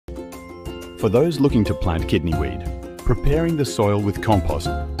For those looking to plant kidneyweed, preparing the soil with compost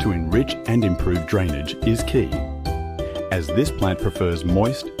to enrich and improve drainage is key, as this plant prefers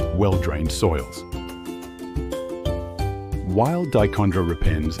moist, well-drained soils. While Dichondra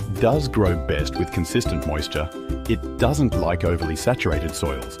repens does grow best with consistent moisture, it doesn't like overly saturated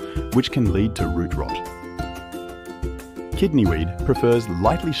soils, which can lead to root rot. Kidneyweed prefers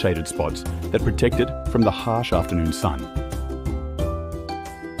lightly shaded spots that protect it from the harsh afternoon sun.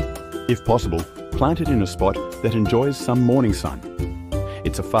 If possible, plant it in a spot that enjoys some morning sun.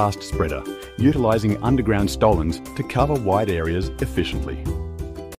 It's a fast spreader, utilising underground stolons to cover wide areas efficiently.